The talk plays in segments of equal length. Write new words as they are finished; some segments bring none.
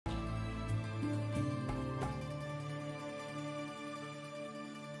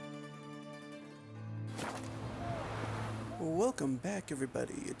Welcome back,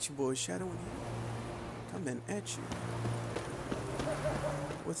 everybody. It's your boy Shadow here, coming at you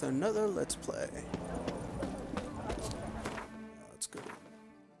with another Let's Play. Let's go.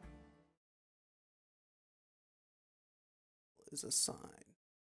 Is a sign.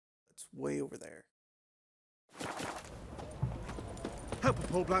 It's way over there. Help a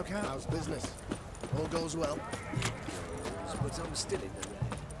poor bloke out. How's business? All goes well. But I'm still in the red.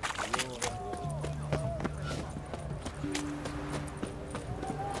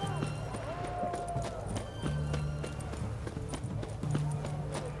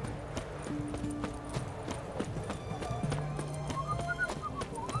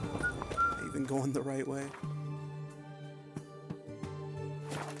 Even going the right way.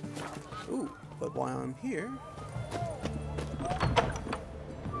 Ooh, but while I'm here,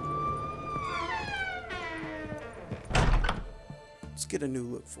 let's get a new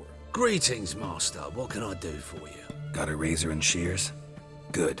look for it. Greetings, Master. What can I do for you? Got a razor and shears?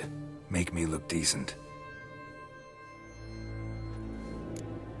 Good. Make me look decent.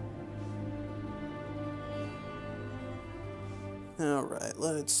 Alright,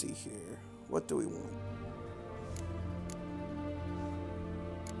 let's see here. What do we want?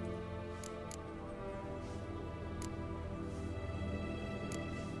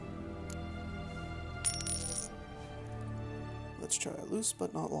 Let's try loose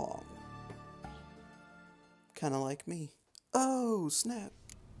but not long. Kinda like me. Oh, snap.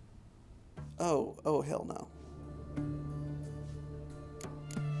 Oh, hell no.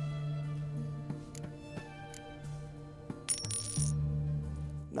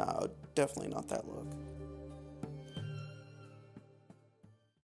 No, definitely not that look.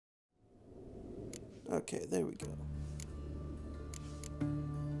 Okay, there we go.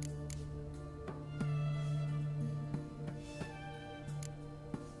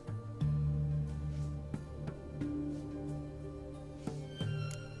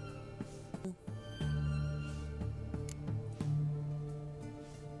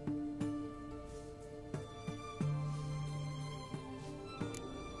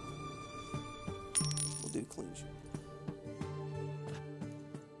 Do clean sheet.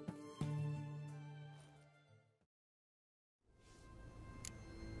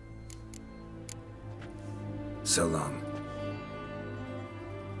 So long.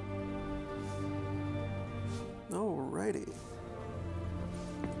 Alrighty.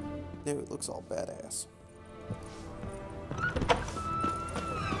 Now it looks all badass.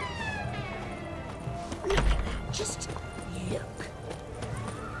 Just yuck.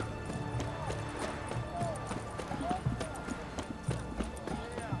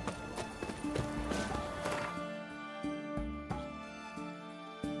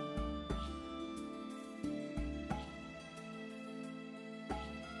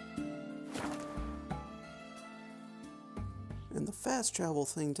 And the fast travel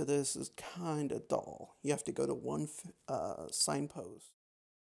thing to this is kind of dull. You have to go to one signpost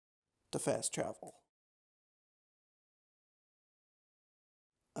to fast travel.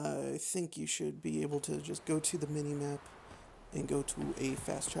 I think you should be able to just go to the mini-map and go to a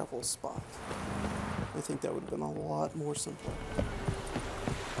fast travel spot. I think that would have been a lot more simpler.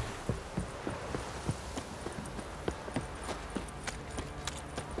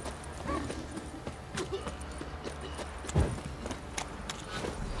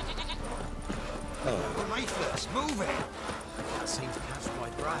 Move it! That seems to catch my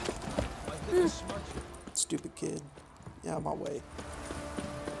breath. Stupid kid. Yeah, I'm on my way.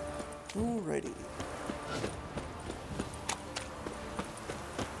 Alrighty.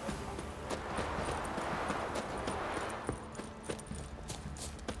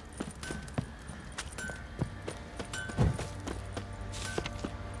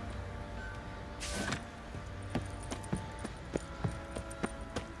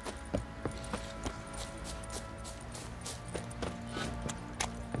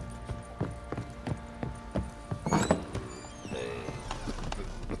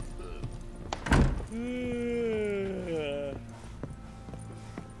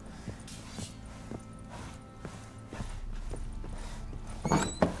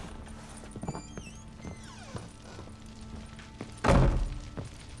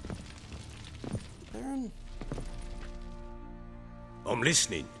 I'm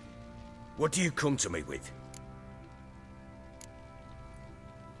listening. What do you come to me with?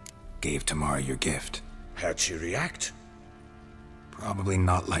 Gave Tamara your gift. How'd she react? Probably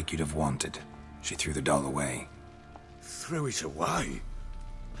not like you'd have wanted. She threw the doll away. Threw it away?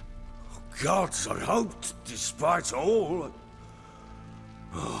 Oh, gods, I hoped, despite all...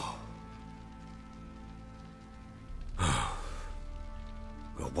 Oh.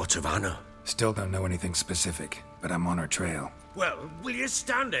 Well, what of Anna? Still don't know anything specific, but I'm on her trail. Well, will you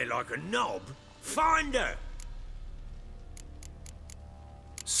stand there like a knob? Find her!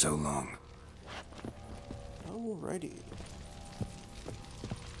 So long. Alrighty.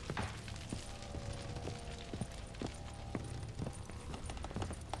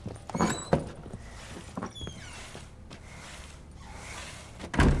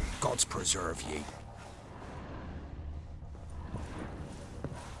 Gods preserve ye.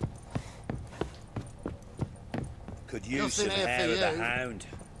 Could use Nothing some here hair for of the you. hound.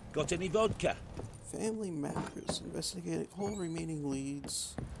 Got any vodka? Family matters. Investigate all remaining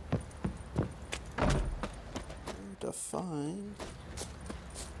leads. Where to find?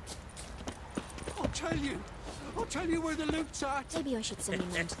 I'll tell you where the loot's at. Maybe I should send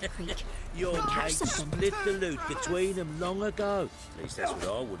him round to the creek. Your Catch mate something. split the loot between them long ago. At least that's what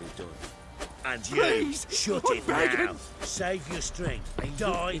I would have done. And you, Please, shut I'm it begging. now. Save your strength.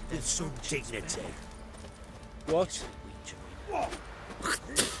 Die with some dignity. What?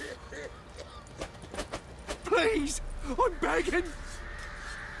 Please, I'm begging.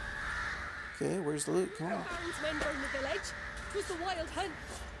 Okay, where's the loot? Come on. Men burned the village. It was the wild hunt.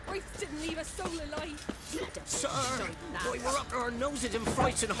 Rice didn't leave a soul alive. Sir, we were up to our noses in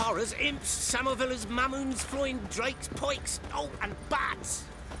frights and horrors, imps, Samovillas, mamoons, flying drakes, pikes, oh, and bats.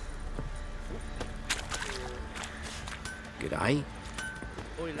 G'day.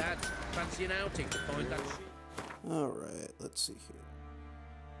 Oi, lads. Fancy an outing to find that shit? Alright, let's see here.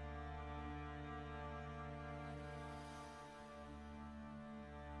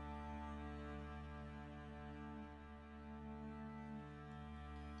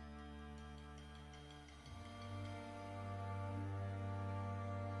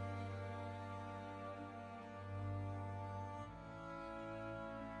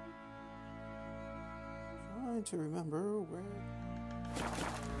 Trying to remember where.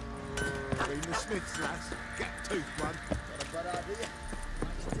 Been the Smiths, lads. Get toothed one.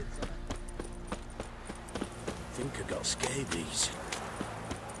 Think I got scabies.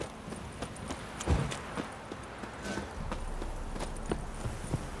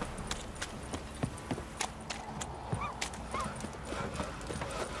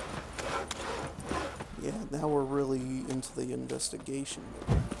 Yeah, now we're really into the investigation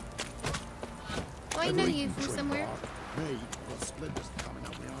mode. Do I know you from somewhere? Me, got splinters coming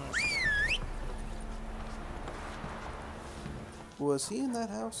up my arse. Was he in that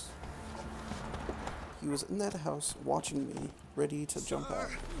house? He was in that house watching me, ready to jump out.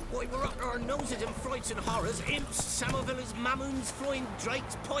 We were up to our noses in frights and horrors, imps, Samovillas, mamoons, flying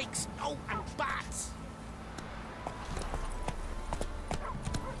drakes, pikes, oh, and bats.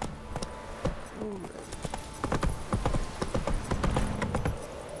 Alright.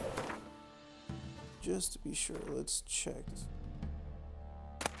 Just to be sure, let's check.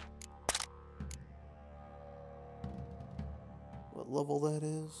 What level that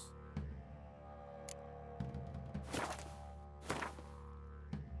is?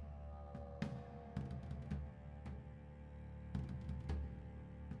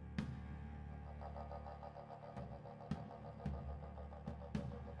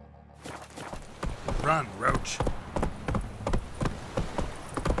 Run, Roach.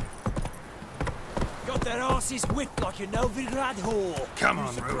 Got their asses whipped like a Novigrad whore. Come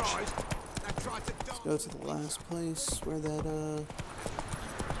on, Roach. Let's go to the last place where that, is.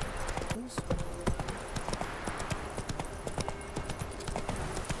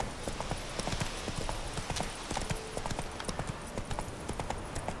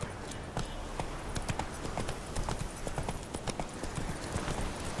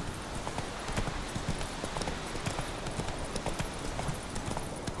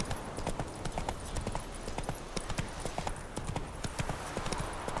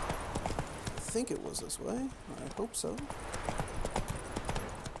 I think it was this way. I hope so.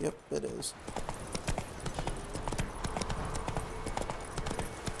 Yep, it is.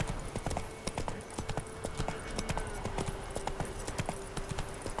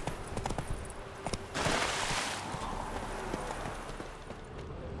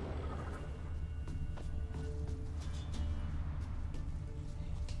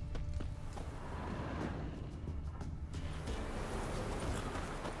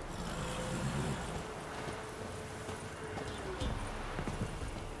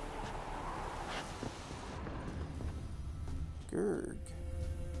 Gerg.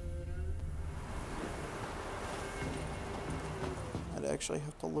 I'd actually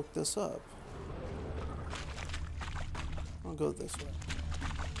have to look this up. I'll go this way.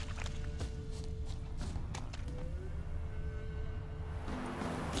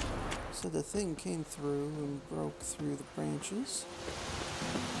 So the thing came through and broke through the branches.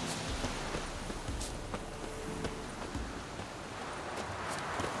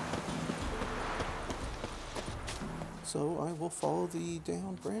 So I will follow the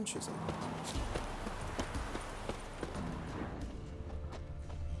down branches.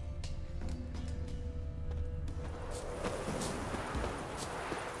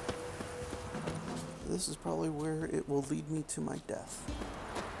 This is probably where it will lead me to my death.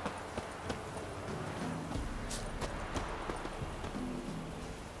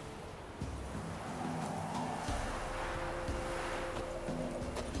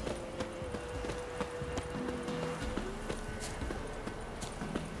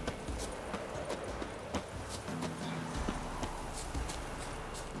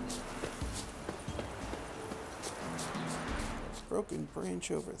 Broken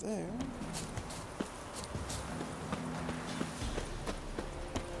branch over there.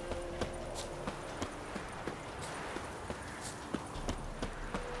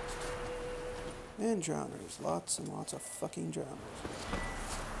 And drowners. Lots and lots of fucking drowners.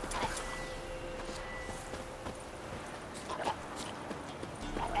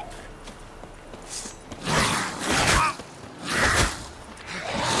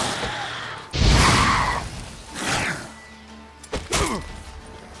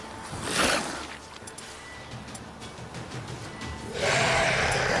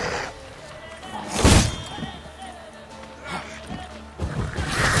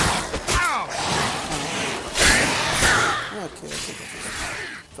 Okay, I think I'll just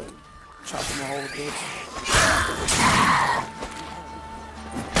fucking chop them all with this.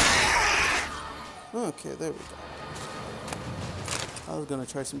 Okay, there we go. I was gonna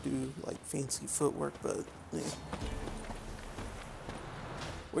try some like fancy footwork, but yeah.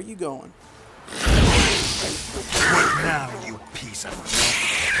 Where you going? What now, you piece of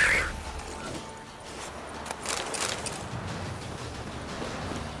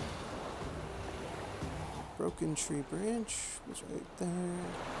Broken tree branch was right there.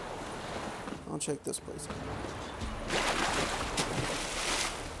 I'll check this place out.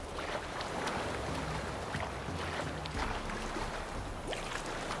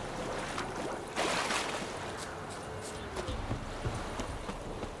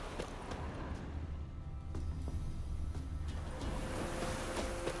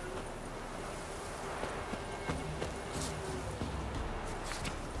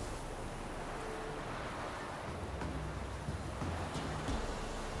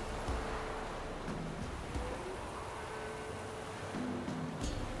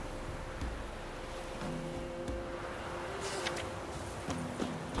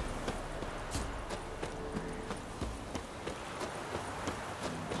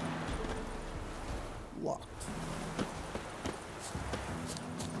 Locked.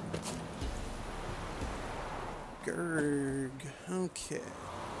 Gerg. Okay.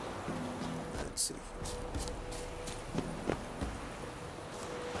 Let's see.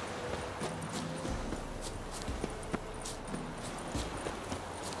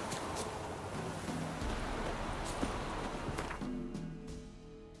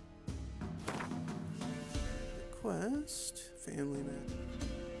 Request. Family man.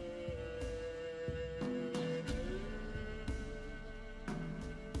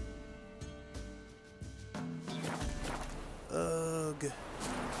 Ugh.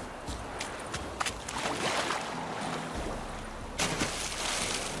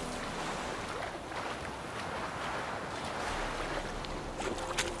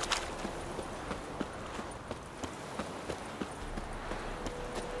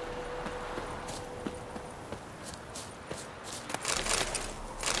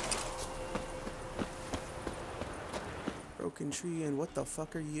 Broken tree, and what the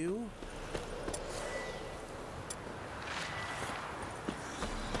fuck are you?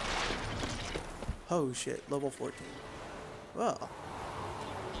 Oh shit, level 14. Well.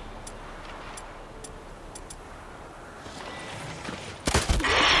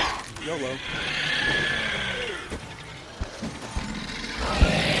 YOLO.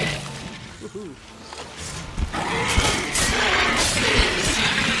 Woohoo.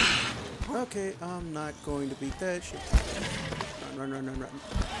 Okay, I'm not going to beat that shit. Run, run, run, run, run.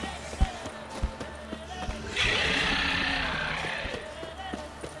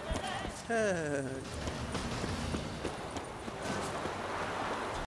 Heck.